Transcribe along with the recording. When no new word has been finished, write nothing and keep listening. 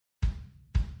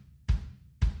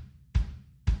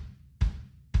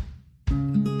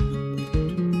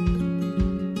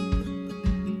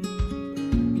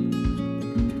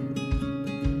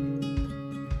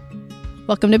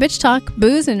Welcome to Bitch Talk,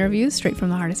 booze and reviews straight from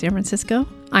the heart of San Francisco.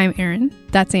 I'm Erin.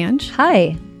 That's Ange.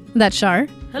 Hi. That's Shar.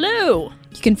 Hello.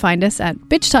 You can find us at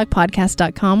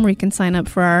bitchtalkpodcast.com, where you can sign up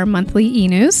for our monthly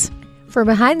e-news. For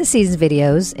behind-the-scenes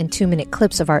videos and 2-minute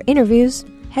clips of our interviews,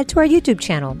 head to our YouTube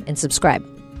channel and subscribe.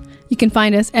 You can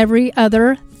find us every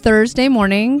other Thursday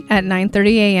morning at 9:30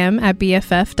 a.m. at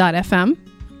bff.fm.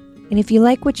 And if you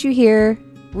like what you hear,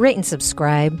 rate and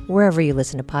subscribe wherever you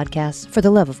listen to podcasts. For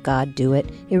the love of God, do it.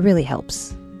 It really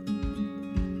helps.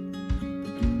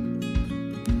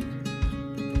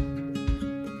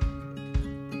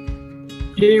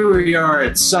 Here we are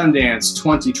at Sundance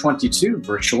 2022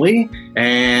 virtually,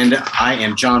 and I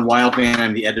am John Wildman.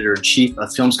 I'm the editor-in-chief of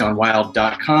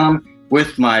FilmsGoneWild.com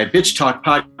with my Bitch Talk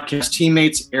podcast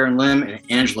teammates, Erin Lim and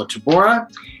Angela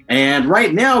Tabora. And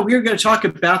right now, we're going to talk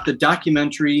about the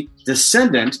documentary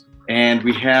Descendant, and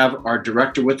we have our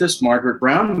director with us, Margaret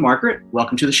Brown. Margaret,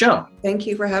 welcome to the show. Thank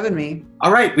you for having me.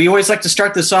 All right. We always like to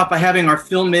start this off by having our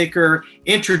filmmaker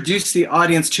introduce the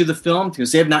audience to the film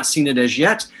because they have not seen it as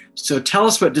yet. So tell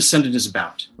us what Descendant is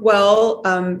about. Well,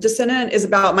 Descendant is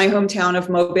about my hometown of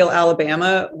Mobile,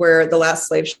 Alabama, where the last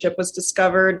slave ship was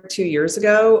discovered 2 years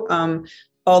ago.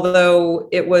 Although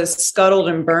it was scuttled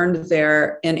and burned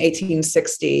there in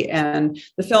 1860. And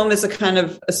the film is a kind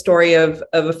of a story of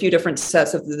a few different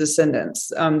sets of the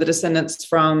descendants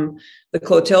from the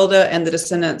Clotilda and the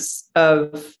descendants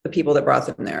of the people that brought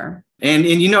them there. And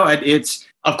you know, it's,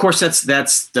 of course, that's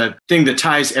the thing that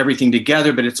ties everything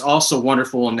together, but it's also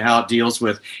wonderful in how it deals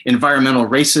with environmental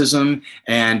racism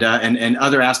and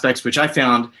other aspects, which I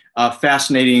found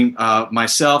fascinating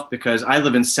myself, because I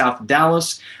live in South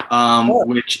Dallas,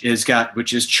 which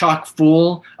is chock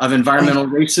full of environmental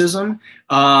racism,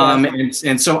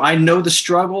 and so I know the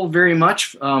struggle very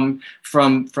much from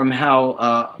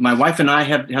how my wife and I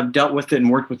have dealt with it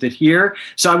and worked with it here.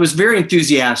 So I was very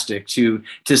enthusiastic to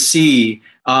see,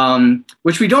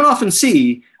 which we don't often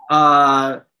see,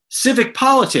 civic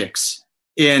politics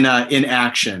in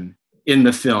action in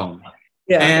the film.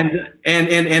 Yeah.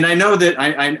 And I know that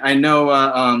I know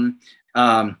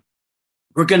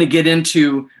we're going to get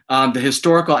into the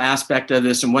historical aspect of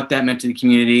this and what that meant to the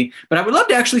community. But I would love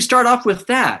to actually start off with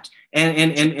that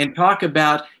and talk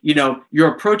about, you know, your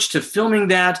approach to filming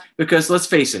that, because let's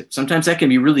face it, sometimes that can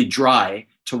be really dry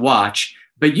to watch.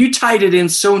 But you tied it in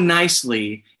so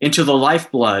nicely into the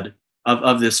lifeblood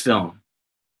of this film.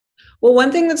 Well,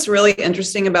 one thing that's really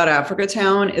interesting about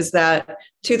Africatown is that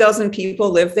 2,000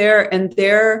 people live there, and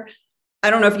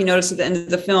I don't know if you noticed at the end of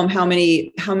the film how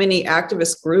many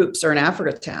activist groups are in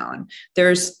Africatown.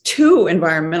 There's 2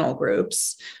 environmental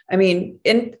groups. I mean,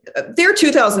 there are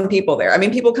 2,000 people there. I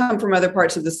mean, people come from other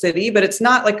parts of the city, but it's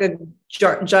not like a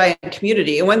giant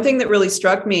community. And one thing that really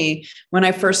struck me when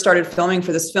I first started filming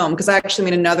for this film, because I actually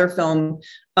made another film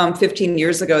 15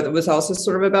 years ago that was also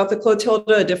sort of about the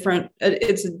Clotilda,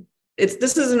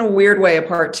 this is in a weird way a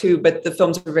part 2, but the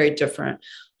films are very different.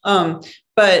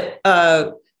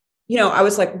 You know, I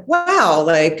was like, wow,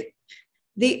 like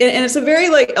and it's a very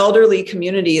like elderly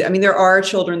community. I mean, there are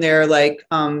children there, like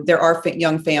there are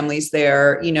young families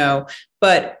there, you know,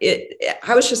 but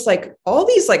I was just like, all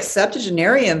these like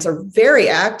septuagenarians are very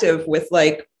active with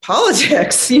like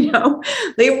politics, you know,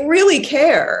 they really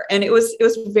care. And it was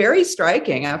very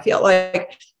striking. I felt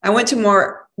like I went to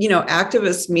more, you know,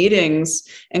 activist meetings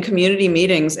and community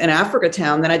meetings in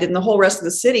Africatown than I did in the whole rest of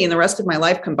the city and the rest of my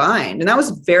life combined. And that was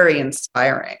very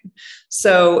inspiring.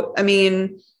 So, I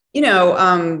mean, you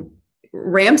know,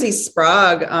 Ramsey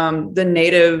Sprague, the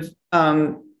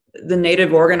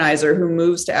native organizer who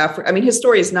moves to Africa. I mean, his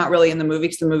story is not really in the movie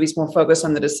because the movie's more focused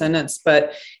on the descendants,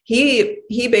 but he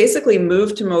basically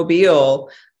moved to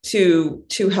Mobile to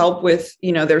help with,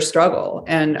 you know, their struggle.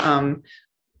 And,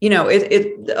 you know,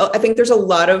 I think there's a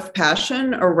lot of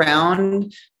passion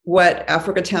around what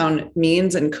Africatown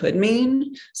means and could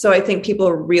mean. So I think people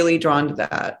are really drawn to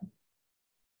that.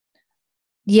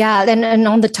 Yeah. And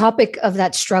on the topic of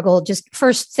that struggle, just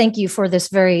first, thank you for this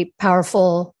very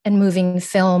powerful and moving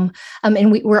film.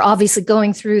 And we're obviously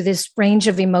going through this range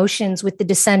of emotions with the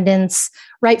descendants,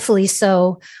 rightfully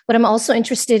so. But I'm also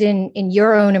interested in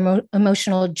your own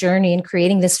emotional journey in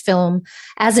creating this film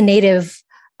as a native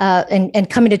and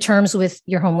coming to terms with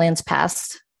your homeland's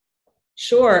past.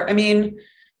 Sure. I mean,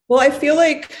 well, I feel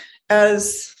like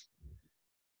as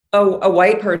a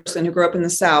white person who grew up in the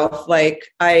South, like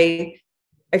I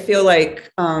feel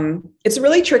like it's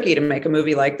really tricky to make a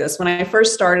movie like this. When I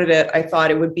first started it, I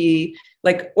thought it would be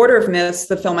like Order of Myths,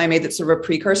 the film I made that's sort of a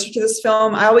precursor to this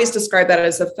film. I always describe that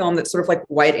as a film that's sort of like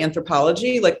white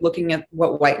anthropology, like looking at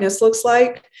what whiteness looks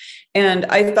like. And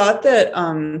I thought that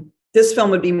this film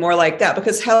would be more like that,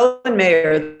 because Helen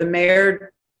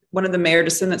Mayer, one of the Mayer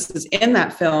descendants, is in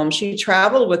that film. She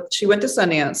went to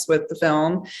Sundance with the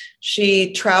film.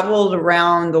 She traveled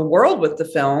around the world with the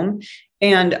film.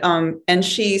 And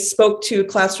she spoke to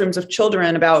classrooms of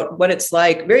children about what it's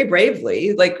like, very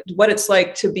bravely, like what it's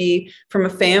like to be from a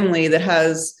family that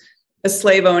has a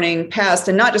slave owning past,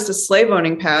 and not just a slave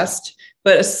owning past,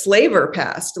 but a slaver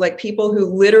past, like people who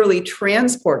literally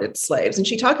transported slaves. And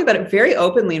she talked about it very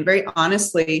openly and very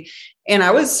honestly. And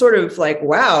I was sort of like,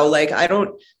 wow, like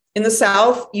in the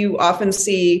South, you often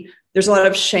see there's a lot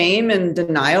of shame and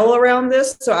denial around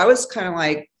this. So I was kind of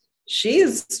like,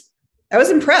 I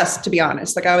was impressed, to be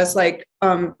honest. Like, I was like,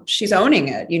 she's owning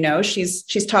it. You know, she's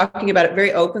talking about it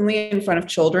very openly in front of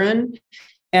children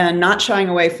and not shying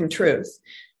away from truth.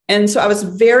 And so I was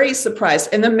very surprised.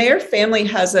 And the Mayer family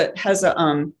has a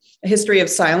history of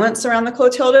silence around the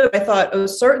Clotilde. I thought, oh,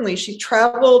 certainly she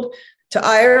traveled to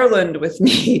Ireland with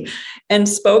me and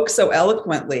spoke so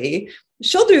eloquently.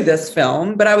 She'll do this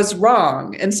film, but I was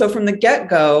wrong. And so from the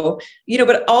get-go, you know,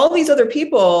 but all these other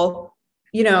people,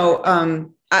 you know,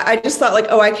 I just thought like,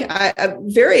 oh, I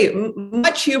very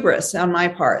much hubris on my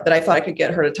part that I thought I could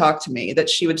get her to talk to me, that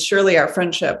she would surely, our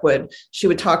friendship she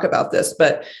would talk about this.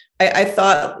 But I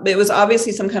thought it was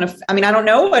obviously some kind of, I mean, I don't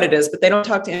know what it is, but they don't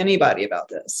talk to anybody about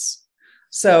this.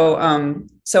 So from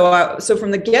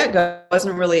the get-go, I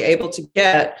wasn't really able to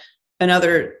get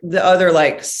the other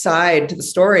like side to the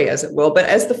story, as it will. But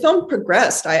as the film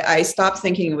progressed, I stopped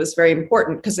thinking it was very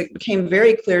important, because it became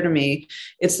very clear to me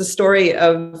it's the story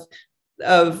of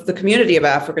the community of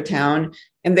Africatown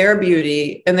and their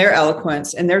beauty and their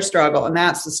eloquence and their struggle. And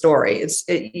that's the story.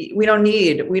 We don't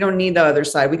need the other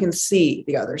side. We can see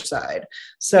the other side.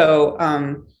 So,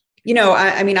 you know,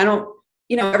 I mean, I don't,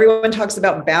 you know, everyone talks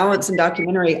about balance in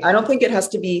documentary. I don't think it has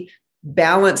to be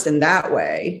balanced in that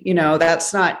way. You know,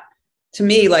 that's not, to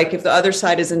me, like, if the other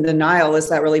side is in denial, is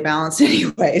that really balanced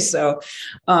anyway? So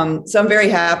I'm very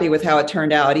happy with how it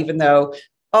turned out, even though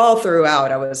all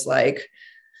throughout I was like,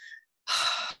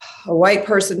 a white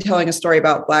person telling a story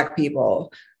about Black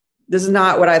people. This is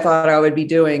not what I thought I would be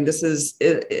doing. This is,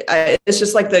 it's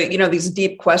just like these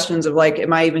deep questions of like,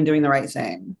 am I even doing the right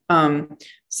thing?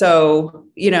 So,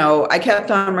 you know, I kept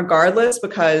on regardless,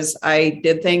 because I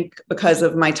did think, because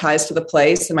of my ties to the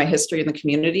place and my history in the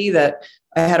community, that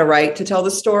I had a right to tell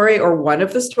the story, or one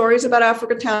of the stories about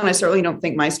Africatown. I certainly don't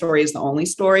think my story is the only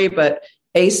story, but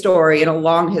a story in a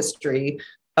long history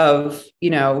of, you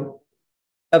know,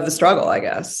 of the struggle, I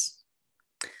guess.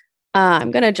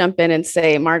 I'm going to jump in and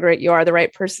say, Margaret, you are the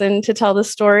right person to tell the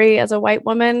story as a white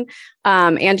woman.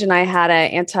 Ange and I had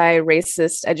an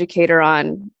anti-racist educator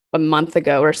on a month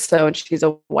ago or so, and she's a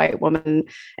white woman.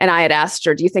 And I had asked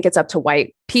her, do you think it's up to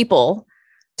white people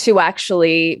to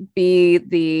actually be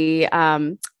the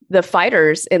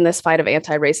fighters in this fight of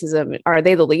anti-racism? Are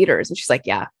they the leaders? And she's like,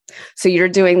 yeah. So you're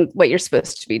doing what you're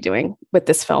supposed to be doing with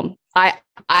this film. I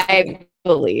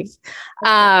believe.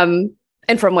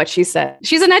 And from what she said,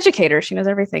 she's an educator. She knows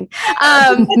everything.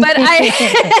 But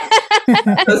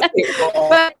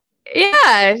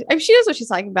yeah, I mean, she knows what she's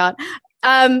talking about.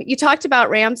 You talked about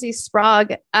Ramsey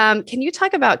Sprague. Can you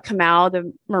talk about Kamal,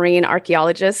 the marine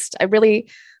archaeologist? I really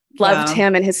loved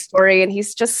him and his story, and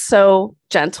he's just so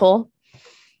gentle.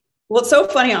 Well, it's so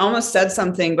funny. I almost said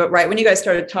something, but right when you guys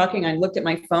started talking, I looked at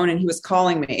my phone and he was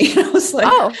calling me. I was like,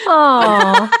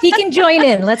 oh, he can join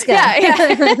in. Let's go.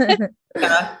 Yeah.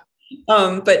 Yeah.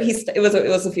 But it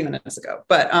was a few minutes ago,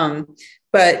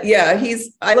 but yeah,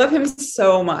 I love him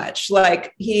so much.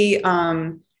 Like he's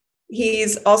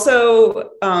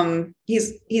also,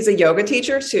 he's a yoga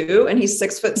teacher too. And he's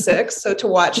 6'6". So to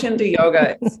watch him do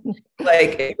yoga, it's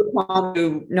like, it would calm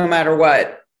you no matter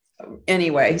what.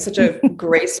 Anyway, he's such a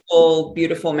graceful,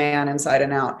 beautiful man inside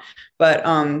and out. But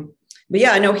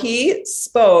yeah, I know he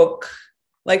spoke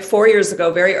like 4 years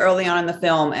ago, very early on in the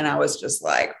film. And I was just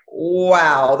like,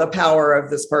 wow, the power of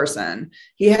this person.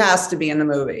 He has to be in the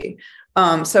movie.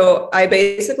 So I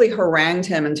basically harangued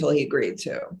him until he agreed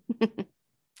to.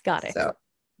 Got it. So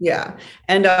yeah.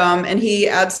 And he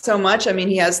adds so much. I mean,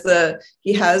 he has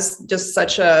just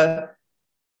such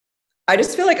I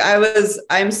just feel like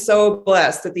I'm so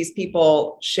blessed that these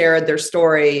people shared their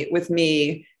story with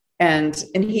me. And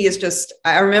he is just,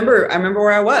 I remember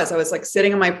where I was like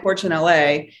sitting on my porch in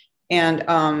LA,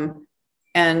 and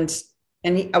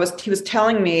he was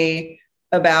telling me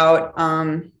about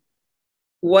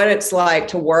what it's like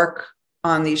to work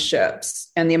on these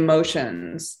ships and the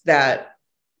emotions that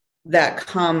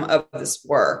come of this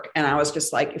work. And I was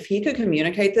just like, if he could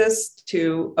communicate this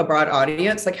to a broad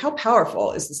audience, like how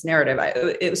powerful is this narrative?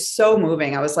 It was so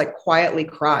moving. I was like quietly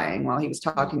crying while he was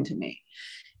talking to me.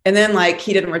 And then like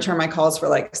he didn't return my calls for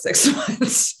like 6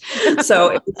 months.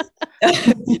 So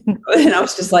and I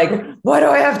was just like, what do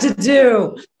I have to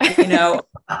do? You know,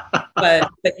 but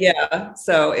yeah,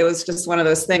 so it was just one of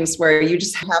those things where you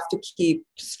just have to keep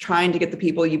just trying to get the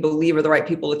people you believe are the right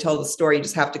people to tell the story. You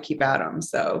just have to keep at them.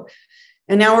 So,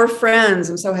 and now we're friends.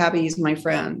 I'm so happy he's my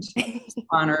friend.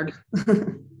 Honored.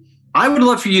 I would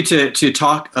love for you to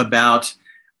talk about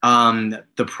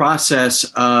the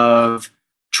process of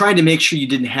trying to make sure you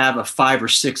didn't have a 5 or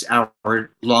 6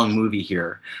 hour long movie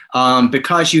here,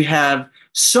 because you have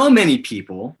so many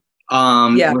people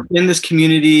within this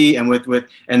community and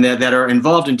that are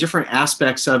involved in different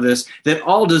aspects of this, that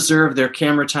all deserve their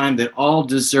camera time, that all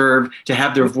deserve to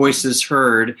have their voices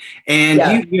heard. And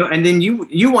and then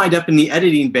you wind up in the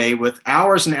editing bay with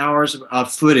hours and hours of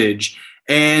footage,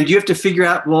 and you have to figure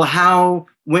out, well,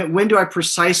 when do I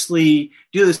precisely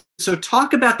do this? So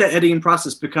talk about that editing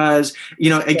process, because,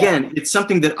 again, it's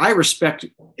something that I respect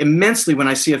immensely when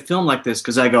I see a film like this,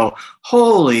 because I go,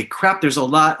 holy crap, there's a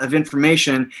lot of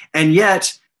information. And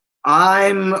yet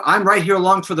I'm right here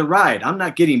along for the ride. I'm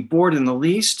not getting bored in the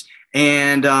least.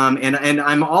 And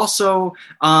I'm also,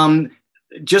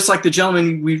 just like the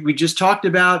gentleman we just talked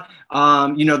about,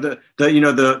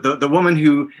 the woman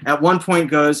who at one point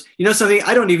goes, something,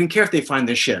 I don't even care if they find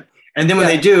this ship. And then when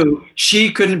they do,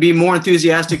 she couldn't be more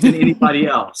enthusiastic than anybody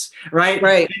else, right?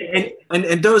 Right.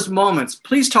 And those moments,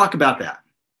 please talk about that.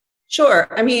 Sure.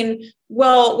 I mean,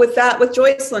 well, with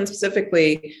Joycelyn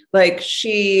specifically, like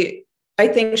I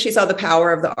think she saw the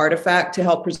power of the artifact to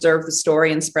help preserve the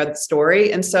story and spread the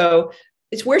story. And so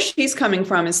it's where she's coming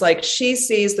from. Is like, she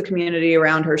sees the community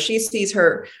around her. She sees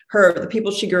the people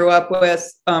she grew up with,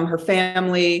 her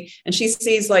family, and she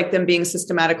sees like them being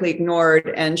systematically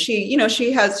ignored. And she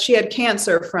had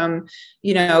cancer from,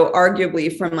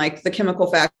 arguably from like the chemical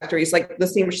factories, like the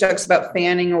scene where she talks about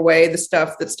fanning away the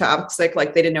stuff that's toxic,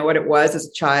 like they didn't know what it was as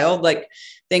a child, like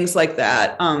things like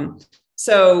that.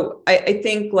 So I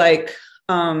think like,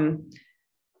 I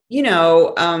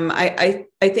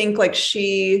think like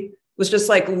she was just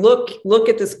like, look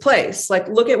at this place, like,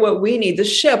 look at what we need, the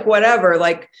ship, whatever,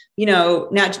 like,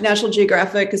 National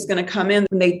Geographic is going to come in,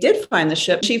 and they did find the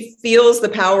ship. She feels the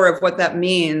power of what that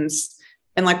means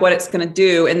and like what it's going to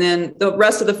do. And then the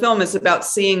rest of the film is about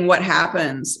seeing what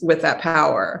happens with that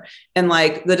power, and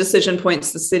like the decision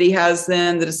points the city has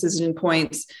then, the decision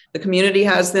points the community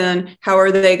has then. How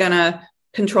are they going to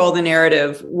control the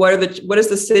narrative? What is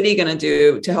the city going to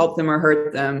do to help them or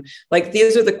hurt them? Like,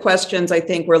 these are the questions I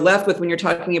think we're left with when you're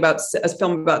talking about a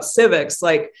film about civics.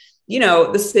 Like,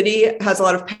 the city has a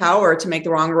lot of power to make the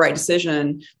wrong or right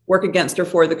decision, work against or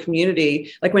for the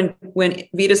community. Like when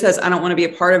Vita says, I don't want to be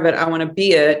a part of it, I want to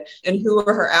be it. And who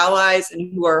are her allies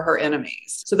and who are her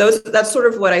enemies? So that's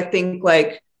sort of what I think,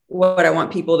 like, what I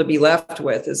want people to be left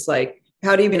with is like,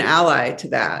 how do you be an ally to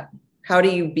that? How do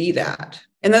you be that?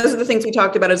 And those are the things we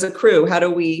talked about as a crew. How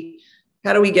do we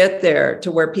get there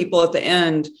to where people at the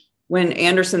end, when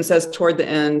Anderson says toward the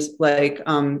end, like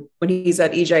when he's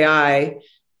at EJI,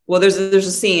 well, there's a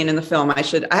scene in the film. I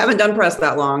haven't done press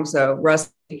that long, so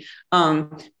rusty.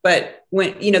 But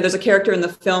when, there's a character in the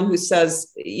film who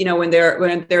says, when they're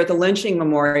at the lynching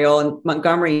memorial in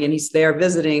Montgomery, and he's there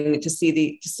visiting to see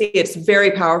it's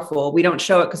very powerful. We don't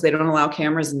show it because they don't allow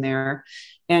cameras in there.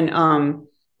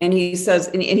 And he says,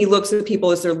 and he looks at people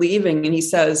as they're leaving, and he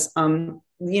says, going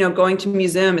to a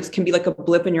museum, it can be like a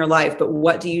blip in your life, but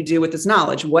what do you do with this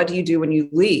knowledge? What do you do when you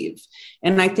leave?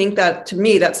 And I think that, to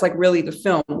me, that's like really the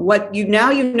film.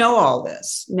 Now you know all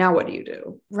this. Now what do you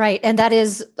do? Right. And that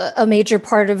is a major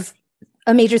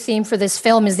theme for this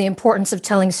film, is the importance of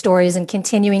telling stories and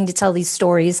continuing to tell these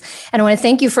stories. And I want to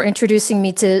thank you for introducing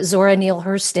me to Zora Neale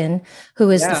Hurston, who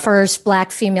is the first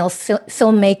Black female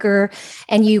filmmaker.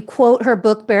 And you quote her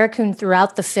book, Barracoon,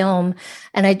 throughout the film.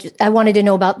 And I wanted to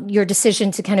know about your decision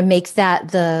to kind of make that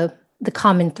the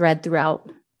common thread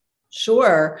throughout.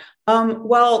 Sure.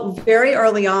 Well, very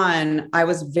early on, I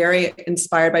was very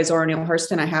inspired by Zora Neale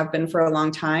Hurston. I have been for a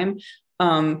long time.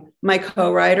 My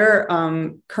co-writer,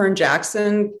 Kern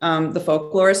Jackson, the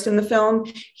folklorist in the film,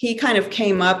 he kind of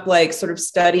came up like sort of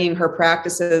studying her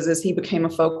practices as he became a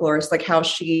folklorist, like how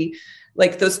she,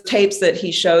 like those tapes that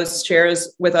he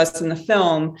shares with us in the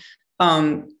film.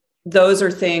 Those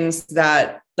are things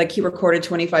that like he recorded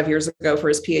 25 years ago for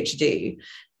his PhD.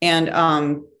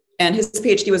 And his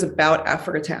PhD was about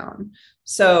Africatown.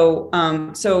 So,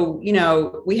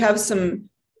 we have some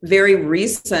very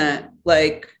recent,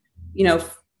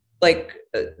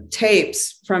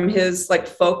 tapes from his like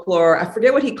folklore. I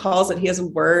forget what he calls it. He has a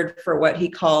word for what he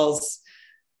calls,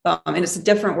 and it's a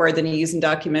different word than he used in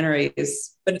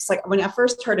documentaries. But it's like when I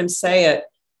first heard him say it,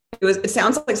 it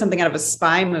sounds like something out of a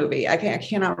spy movie. I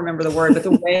cannot remember the word, but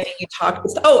the way you talk.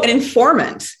 An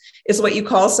informant is what you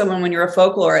call someone when you're a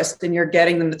folklorist and you're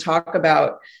getting them to talk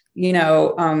about,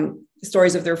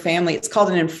 stories of their family. It's called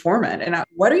an informant. And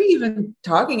what are you even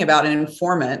talking about, an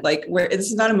informant? Like, this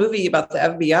is not a movie about the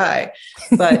FBI,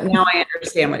 but now I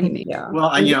understand what he means. Yeah. Well,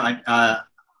 I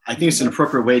think it's an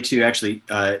appropriate way to actually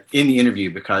in the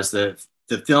interview, because the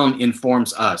film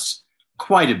informs us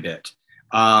quite a bit.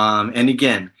 And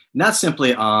again, not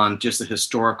simply on just the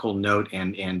historical note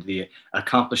and the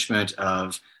accomplishment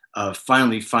of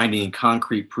finally finding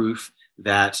concrete proof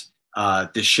that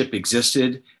this ship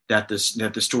existed, that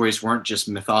the stories weren't just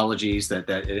mythologies, that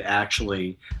it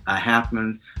actually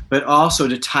happened, but also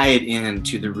to tie it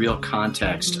into the real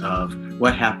context of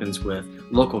what happens with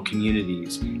local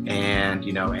communities, and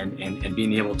and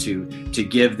being able to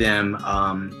give them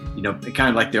kind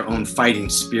of like their own fighting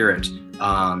spirit,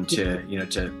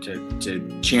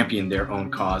 to champion their own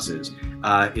causes.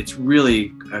 It's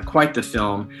really quite the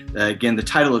film. Again, the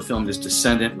title of the film is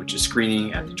Descendant, which is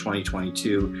screening at the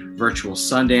 2022 virtual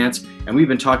Sundance. And we've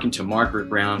been talking to Margaret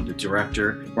Brown, the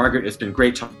director. Margaret, it's been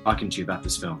great talking to you about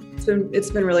this film.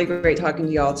 It's been really great talking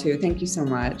to y'all too. Thank you so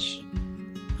much.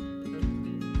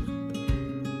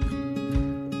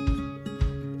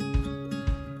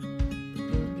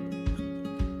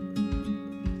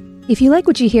 If you like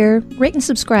what you hear, rate and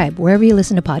subscribe wherever you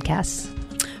listen to podcasts.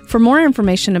 For more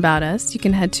information about us, you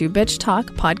can head to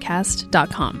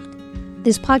bitchtalkpodcast.com.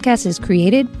 This podcast is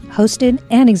created, hosted,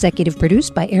 and executive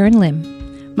produced by Aaron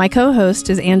Lim. My co-host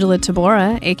is Angela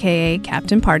Tabora, aka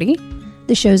Captain Party.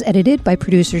 The show's edited by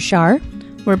producer Shar.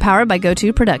 We're powered by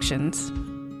GoTo Productions.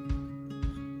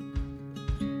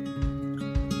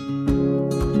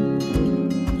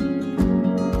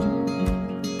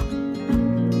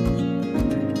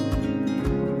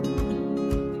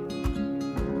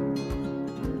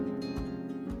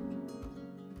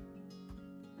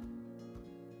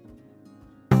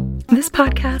 This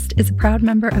podcast is a proud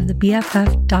member of the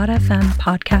BFF.FM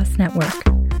podcast network.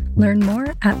 Learn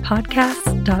more at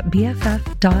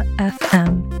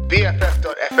podcasts.bff.fm.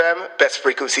 BFF.FM, best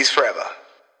frequencies forever.